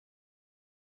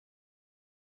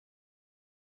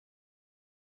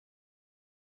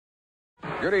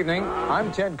Good evening.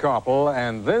 I'm Ted Koppel,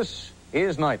 and this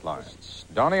is Nightline.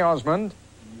 Donny, Osmond,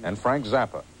 and Frank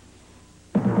Zappa.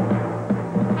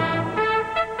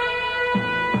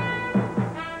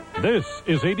 This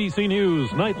is ABC News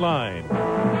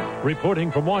Nightline.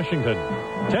 Reporting from Washington,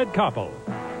 Ted Koppel.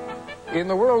 In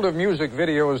the world of music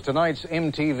videos, tonight's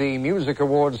MTV Music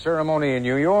Awards ceremony in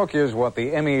New York is what the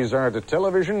Emmys are to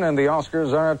television and the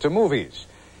Oscars are to movies.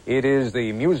 It is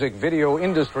the music video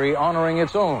industry honoring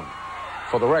its own.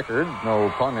 For the record, no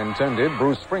pun intended,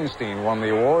 Bruce Springsteen won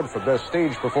the award for Best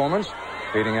Stage Performance,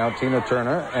 beating out Tina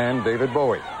Turner and David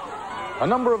Bowie. A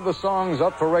number of the songs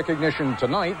up for recognition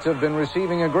tonight have been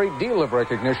receiving a great deal of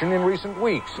recognition in recent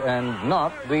weeks, and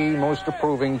not the most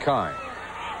approving kind.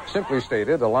 Simply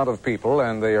stated, a lot of people,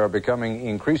 and they are becoming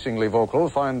increasingly vocal,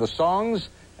 find the songs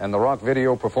and the rock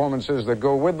video performances that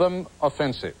go with them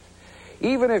offensive.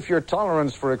 Even if your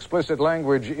tolerance for explicit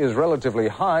language is relatively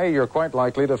high, you're quite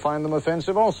likely to find them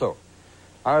offensive also.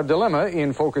 Our dilemma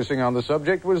in focusing on the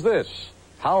subject was this: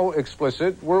 how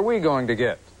explicit were we going to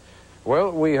get?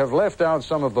 Well, we have left out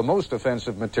some of the most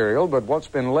offensive material, but what's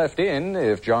been left in,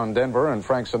 if John Denver and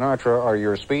Frank Sinatra are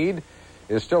your speed,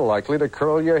 is still likely to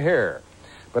curl your hair.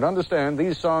 But understand,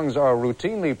 these songs are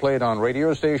routinely played on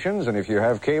radio stations, and if you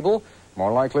have cable,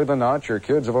 more likely than not, your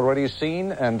kids have already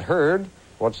seen and heard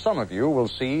what some of you will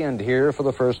see and hear for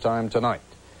the first time tonight.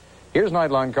 Here's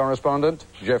Nightline correspondent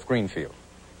Jeff Greenfield.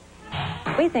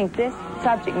 We think this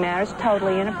subject matter is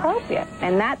totally inappropriate,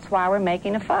 and that's why we're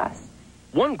making a fuss.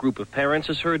 One group of parents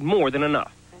has heard more than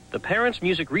enough. The Parents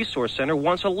Music Resource Center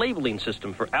wants a labeling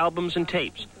system for albums and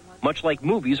tapes, much like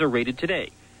movies are rated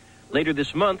today. Later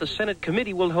this month, a Senate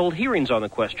committee will hold hearings on the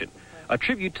question, a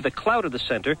tribute to the clout of the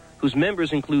center, whose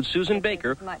members include Susan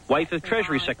Baker, wife of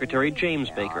Treasury Secretary James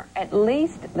Baker. At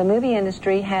least the movie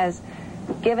industry has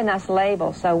given us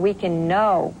labels so we can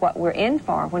know what we're in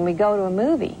for when we go to a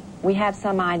movie. We have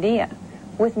some idea.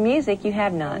 With music, you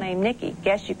have none. Named Nikki.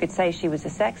 Guess you could say she was a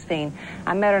sex fiend.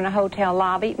 I met her in a hotel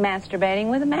lobby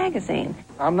masturbating with a magazine.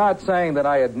 I'm not saying that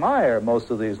I admire most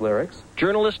of these lyrics.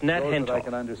 Journalist Nat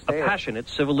Hentoff, a passionate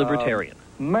civil libertarian.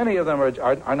 Many of them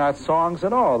are not songs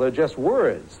at all. They're just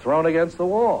words thrown against the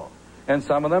wall. And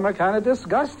some of them are kind of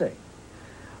disgusting.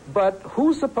 But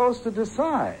who's supposed to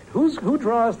decide? Who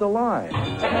draws the line?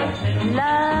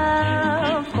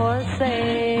 Love for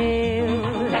sale.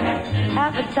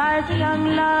 Advertising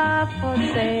young love for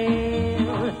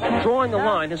sale. Drawing the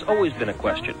line has always been a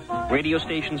question. Radio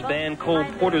stations banned Cole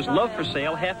Porter's Love for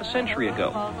Sale half a century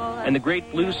ago. And the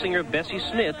great blues singer Bessie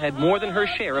Smith had more than her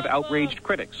share of outraged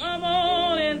critics. Come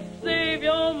on and save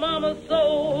your mama's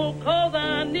soul, 'cause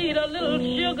I need a little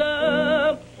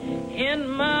sugar in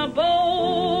my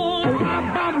bowl.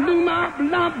 Bum do my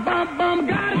bum bum bum,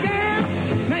 got a gal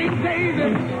named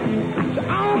Daisy. She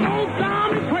almost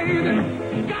drives me crazy.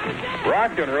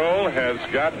 Rock and roll has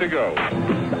got to go.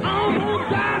 Almost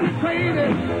drives me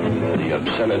crazy. The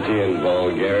obscenity and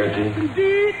vulgarity.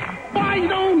 Indeed, why you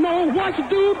don't know what you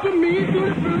do to me,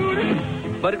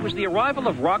 to But it was the arrival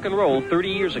of rock and roll 30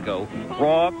 years ago,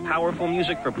 raw, powerful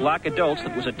music for black adults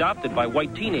that was adopted by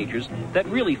white teenagers, that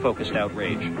really focused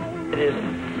outrage. It is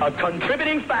a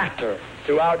contributing factor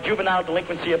to our juvenile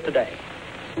delinquency of today.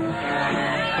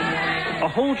 A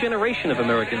whole generation of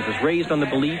Americans was raised on the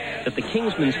belief that the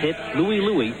Kingsmen's hit, Louie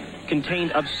Louie,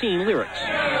 contained obscene lyrics.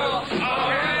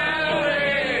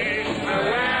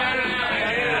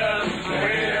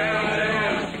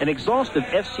 An exhaustive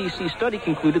FCC study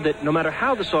concluded that no matter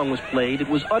how the song was played, it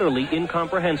was utterly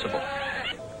incomprehensible.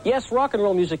 Yes, rock and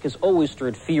roll music has always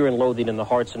stirred fear and loathing in the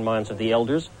hearts and minds of the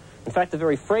elders. In fact, the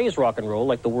very phrase rock and roll,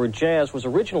 like the word jazz, was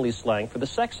originally slang for the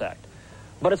sex act.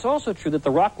 But it's also true that the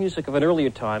rock music of an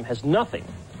earlier time has nothing,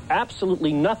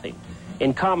 absolutely nothing,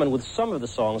 in common with some of the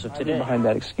songs of today. Behind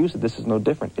that excuse that this is no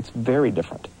different, it's very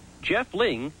different. Jeff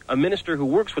Ling, a minister who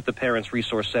works with the Parents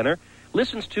Resource Center,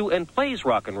 listens to and plays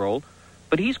rock and roll,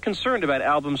 but he's concerned about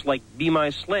albums like Be My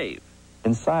Slave.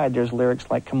 Inside, there's lyrics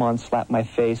like, come on, slap my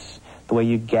face, the way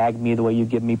you gag me, the way you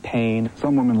give me pain.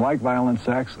 Some women like violent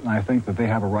sex, and I think that they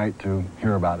have a right to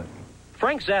hear about it.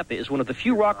 Frank Zappa is one of the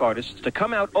few rock artists to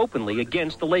come out openly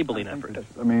against the labeling effort.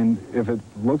 I mean, if it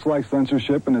looks like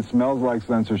censorship and it smells like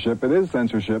censorship, it is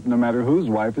censorship, no matter whose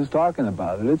wife is talking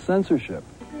about it. It's censorship.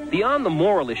 Beyond the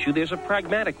moral issue, there's a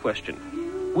pragmatic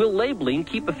question. Will labeling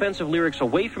keep offensive lyrics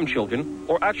away from children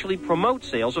or actually promote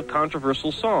sales of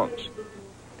controversial songs?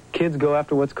 Kids go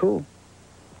after what's cool.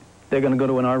 They're going to go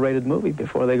to an R-rated movie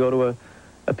before they go to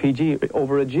a PG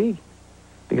over a G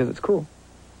because it's cool.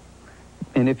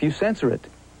 And if you censor it,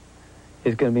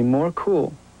 it's going to be more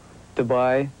cool to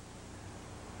buy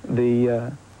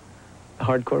the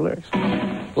hardcore lyrics.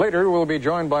 Later, we'll be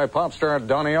joined by pop star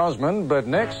Donny Osmond, but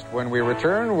next, when we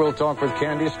return, we'll talk with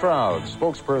Kandy Stroud,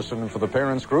 spokesperson for the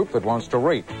parents group that wants to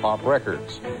rate pop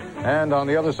records. And on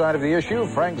the other side of the issue,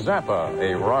 Frank Zappa,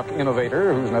 a rock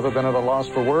innovator who's never been at a loss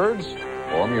for words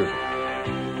or music.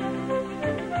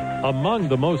 Among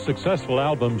the most successful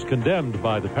albums condemned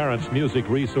by the Parents Music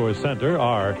Resource Center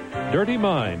are Dirty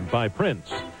Mind by Prince,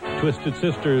 Twisted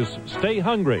Sister's Stay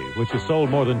Hungry, which has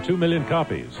sold more than 2 million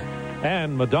copies,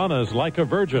 and Madonna's Like a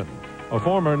Virgin, a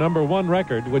former #1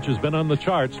 record which has been on the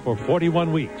charts for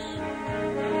 41 weeks.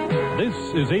 This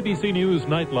is ABC News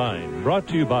Nightline, brought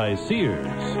to you by Sears.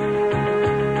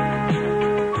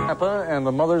 Zappa and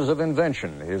the Mothers of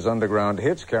Invention. His underground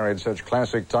hits carried such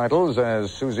classic titles as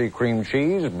Susie Cream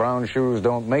Cheese, Brown Shoes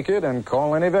Don't Make It, and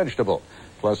Call Any Vegetable,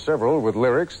 plus several with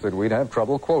lyrics that we'd have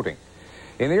trouble quoting.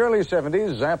 In the early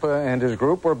 70s, Zappa and his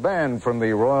group were banned from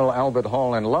the Royal Albert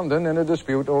Hall in London in a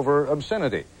dispute over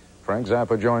obscenity. Frank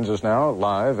Zappa joins us now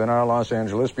live in our Los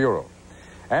Angeles bureau.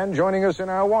 And joining us in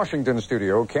our Washington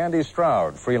studio, Kandy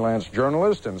Stroud, freelance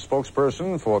journalist and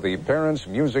spokesperson for the Parents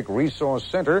Music Resource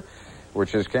Center,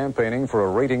 which is campaigning for a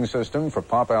rating system for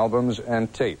pop albums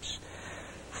and tapes.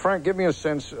 Frank, give me a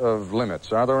sense of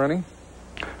limits. Are there any?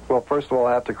 Well, first of all,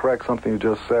 I have to correct something you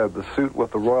just said. The suit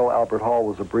with the Royal Albert Hall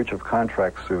was a breach of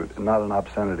contract suit, not an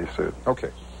obscenity suit.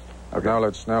 Okay. Now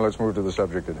let's move to the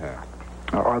subject at hand.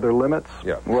 Are there limits?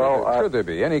 Yeah. Well, should there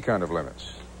be any kind of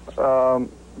limits?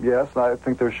 Yes, I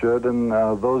think there should, and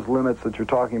those limits that you're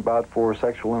talking about for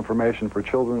sexual information for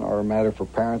children are a matter for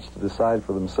parents to decide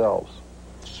for themselves.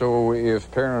 So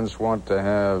if parents want to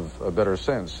have a better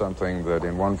sense, something that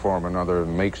in one form or another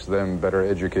makes them better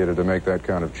educated to make that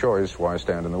kind of choice, why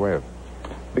stand in the way of it?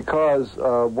 Because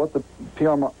what the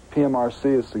PMRC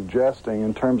is suggesting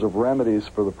in terms of remedies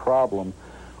for the problem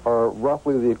are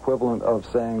roughly the equivalent of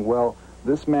saying, well,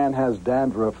 this man has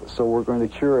dandruff, so we're going to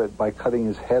cure it by cutting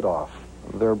his head off.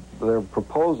 Their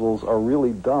proposals are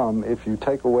really dumb if you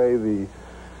take away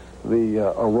the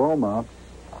aroma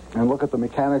and look at the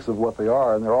mechanics of what they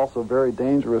are, and they're also very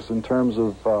dangerous in terms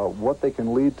of what they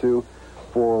can lead to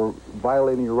for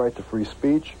violating your right to free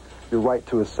speech, your right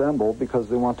to assemble, because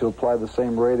they want to apply the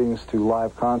same ratings to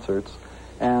live concerts,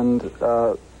 and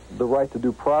the right to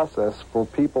due process for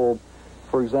people.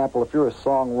 For example, if you're a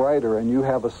songwriter and you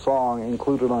have a song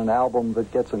included on an album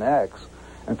that gets an X,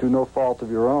 and through no fault of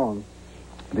your own,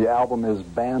 the album is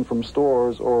banned from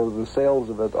stores or the sales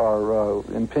of it are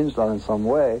impinged on in some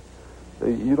way,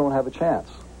 you don't have a chance.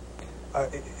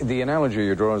 The analogy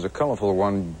you draw is a colorful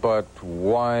one, but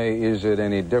why is it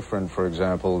any different, for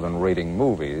example, than rating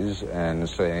movies and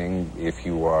saying if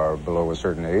you are below a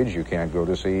certain age, you can't go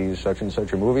to see such and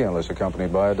such a movie unless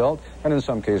accompanied by adult, and in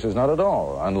some cases not at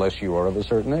all, unless you are of a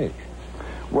certain age?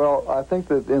 Well, I think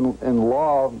that in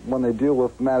law, when they deal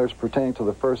with matters pertaining to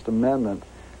the First Amendment,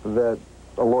 that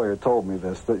a lawyer told me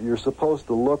this, that you're supposed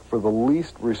to look for the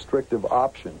least restrictive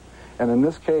option. And in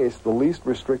this case, the least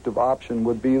restrictive option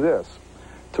would be this,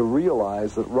 to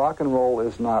realize that rock and roll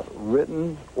is not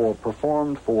written or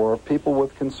performed for people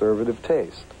with conservative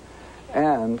taste.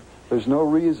 And there's no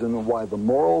reason why the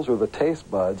morals or the taste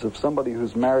buds of somebody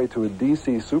who's married to a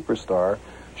DC superstar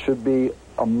should be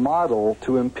a model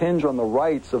to impinge on the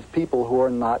rights of people who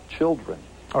are not children.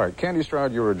 All right, Kandy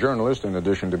Stroud, you're a journalist in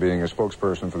addition to being a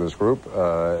spokesperson for this group,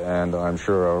 and I'm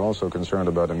sure are also concerned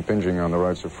about impinging on the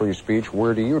rights of free speech.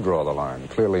 Where do you draw the line?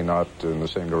 Clearly not in the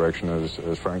same direction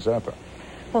as Frank Zappa.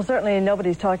 Well, certainly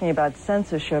nobody's talking about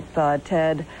censorship,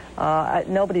 Ted.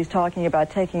 Nobody's talking about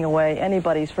taking away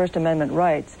anybody's First Amendment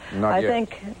rights. Not yet. I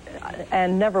think,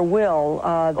 and never will.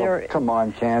 Come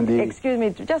on, Kandy. Excuse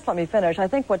me, just let me finish. I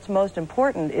think what's most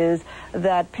important is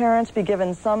that parents be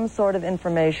given some sort of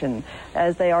information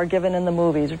as they are given in the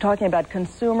movies. We're talking about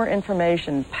consumer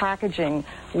information, packaging,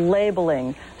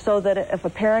 labeling, so that if a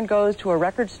parent goes to a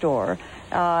record store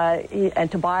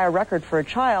and to buy a record for a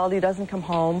child, he doesn't come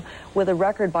home with a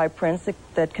record by Prince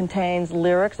that contains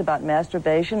lyrics about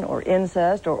masturbation or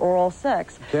incest or oral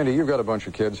sex. Kandy, you've got a bunch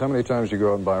of kids. How many times do you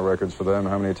go out and buy records for them?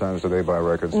 How many times do they buy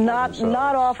records for themselves?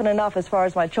 Not often enough as far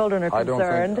as my children are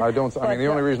concerned. I mean, the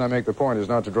only reason I make the point is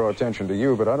not to draw attention to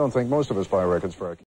you, but I don't think most of us buy records for our kids.